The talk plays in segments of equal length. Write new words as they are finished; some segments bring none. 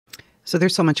So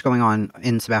there's so much going on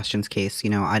in Sebastian's case.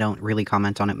 I don't really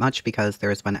comment on it much because there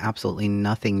has been absolutely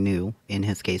nothing new in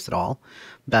his case at all.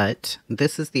 But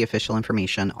this is the official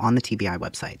information on the TBI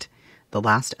website. The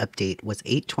last update was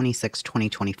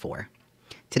 8/26/2024.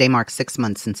 Today marks 6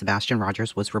 months since Sebastian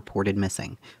Rogers was reported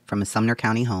missing from his Sumner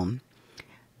County home.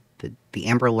 The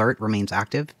Amber Alert remains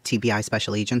active. TBI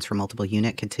special agents from multiple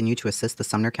units continue to assist the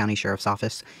Sumner County Sheriff's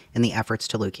Office in the efforts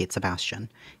to locate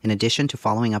Sebastian. In addition to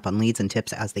following up on leads and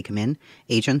tips as they come in,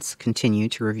 agents continue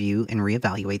to review and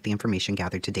reevaluate the information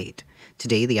gathered to date.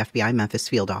 Today, the FBI Memphis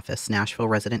Field Office, Nashville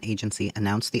resident agency,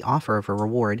 announced the offer of a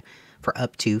reward for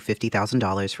up to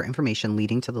 $50,000 for information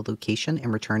leading to the location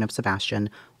and return of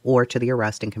Sebastian or to the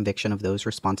arrest and conviction of those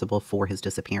responsible for his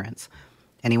disappearance.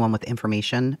 Anyone with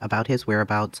information about his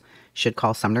whereabouts should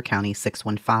call Sumner County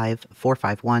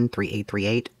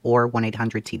 615-451-3838 or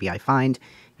 1-800-TBI-FIND.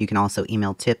 You can also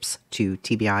email tips to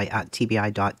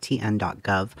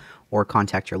tbi@tbi.tn.gov or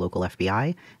contact your local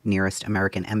FBI, nearest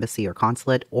American embassy or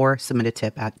consulate, or submit a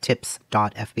tip at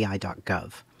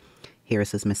tips.fbi.gov. Here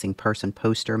is his missing person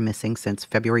poster, missing since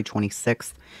February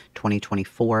 26th,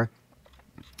 2024.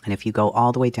 And if you go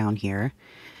all the way down here,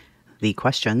 the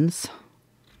questions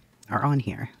are on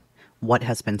here. What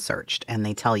has been searched? And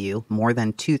they tell you more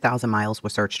than 2,000 miles were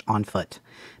searched on foot.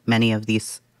 Many of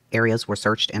these areas were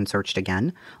searched and searched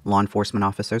again. Law enforcement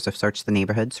officers have searched the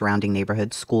neighborhood, surrounding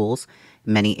neighborhoods, schools,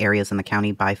 many areas in the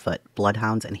county by foot.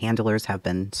 Bloodhounds and handlers have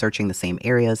been searching the same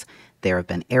areas. There have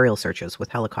been aerial searches with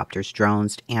helicopters,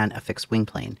 drones, and a fixed-wing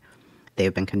plane. They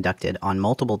have been conducted on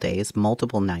multiple days,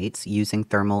 multiple nights, using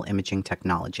thermal imaging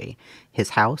technology. His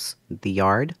house, the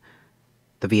yard,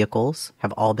 the vehicles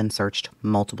have all been searched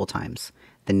multiple times.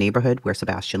 The neighborhood where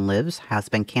Sebastian lives has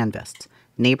been canvassed.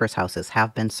 Neighbors' houses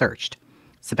have been searched.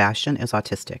 Sebastian is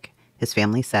autistic. His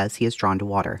family says he is drawn to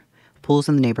water. Pools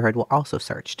in the neighborhood were also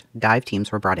searched. Dive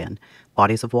teams were brought in.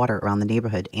 Bodies of water around the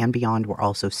neighborhood and beyond were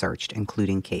also searched,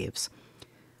 including caves.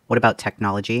 What about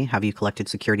technology? Have you collected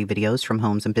security videos from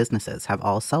homes and businesses? Have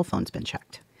all cell phones been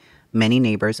checked? Many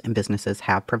neighbors and businesses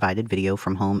have provided video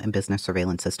from home and business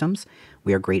surveillance systems.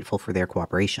 We are grateful for their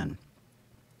cooperation.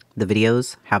 The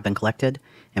videos have been collected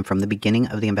and from the beginning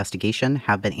of the investigation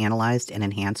have been analyzed and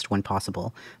enhanced when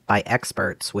possible by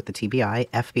experts with the TBI,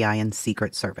 FBI, and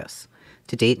Secret Service.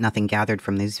 To date, nothing gathered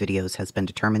from these videos has been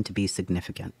determined to be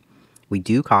significant. We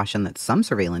do caution that some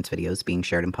surveillance videos being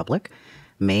shared in public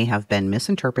may have been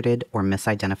misinterpreted or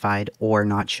misidentified or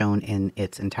not shown in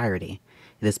its entirety.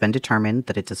 It has been determined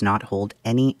that it does not hold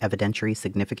any evidentiary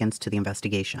significance to the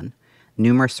investigation.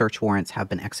 Numerous search warrants have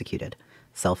been executed.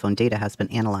 Cell phone data has been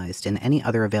analyzed, and any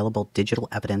other available digital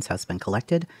evidence has been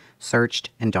collected,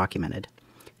 searched, and documented.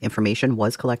 Information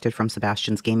was collected from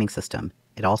Sebastian's gaming system.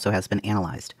 It also has been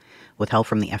analyzed. With help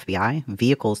from the FBI,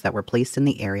 vehicles that were placed in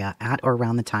the area at or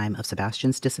around the time of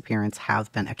Sebastian's disappearance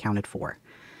have been accounted for.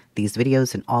 These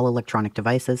videos and all electronic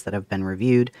devices that have been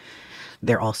reviewed,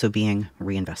 they're also being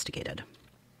reinvestigated.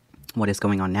 What is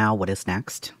going on now? What is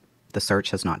next? The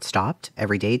search has not stopped.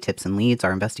 Every day, tips and leads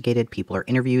are investigated, people are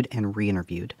interviewed and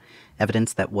re-interviewed.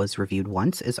 Evidence that was reviewed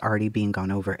once is already being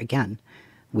gone over again.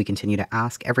 We continue to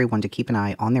ask everyone to keep an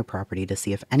eye on their property to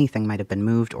see if anything might have been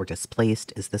moved or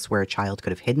displaced. Is this where a child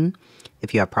could have hidden?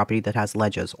 If you have property that has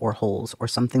ledges or holes or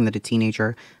something that a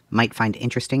teenager might find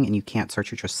interesting and you can't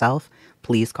search it yourself,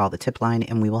 please call the tip line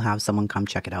and we will have someone come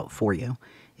check it out for you.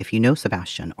 If you know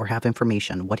Sebastian or have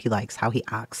information, what he likes, how he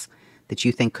acts, that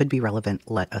you think could be relevant,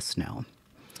 let us know.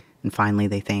 And finally,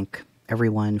 they thank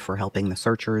everyone for helping the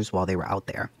searchers while they were out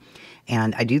there.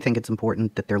 And I do think it's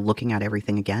important that they're looking at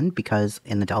everything again because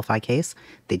in the Delphi case,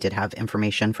 they did have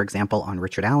information, for example, on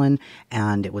Richard Allen,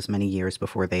 and it was many years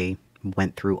before they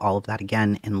went through all of that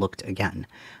again and looked again.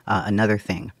 Another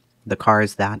thing, the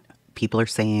cars that people are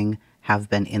saying have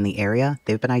been in the area,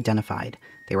 they've been identified.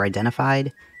 They were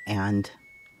identified and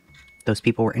those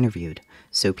people were interviewed.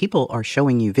 So people are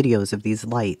showing you videos of these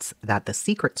lights that the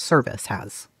Secret Service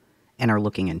has and are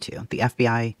looking into. The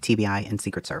FBI, TBI, and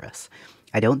Secret Service.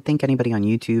 I don't think anybody on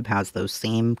YouTube has those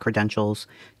same credentials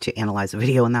to analyze a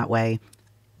video in that way.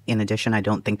 In addition, I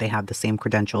don't think they have the same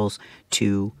credentials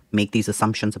to make these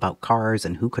assumptions about cars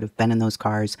and who could have been in those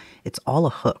cars. It's all a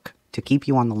hook to keep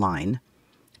you on the line,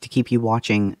 to keep you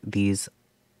watching these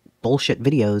bullshit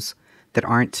videos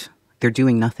that they're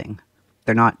doing nothing.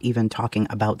 They're not even talking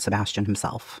about Sebastian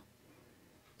himself.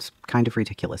 It's kind of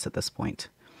ridiculous at this point.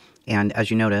 And as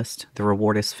you noticed, the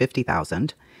reward is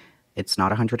 $50,000. It's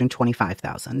not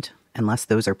 $125,000 unless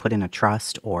those are put in a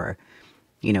trust or,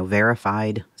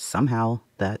 verified somehow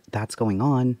that that's going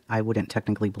on. I wouldn't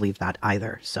technically believe that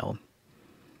either. So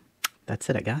that's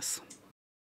it, I guess.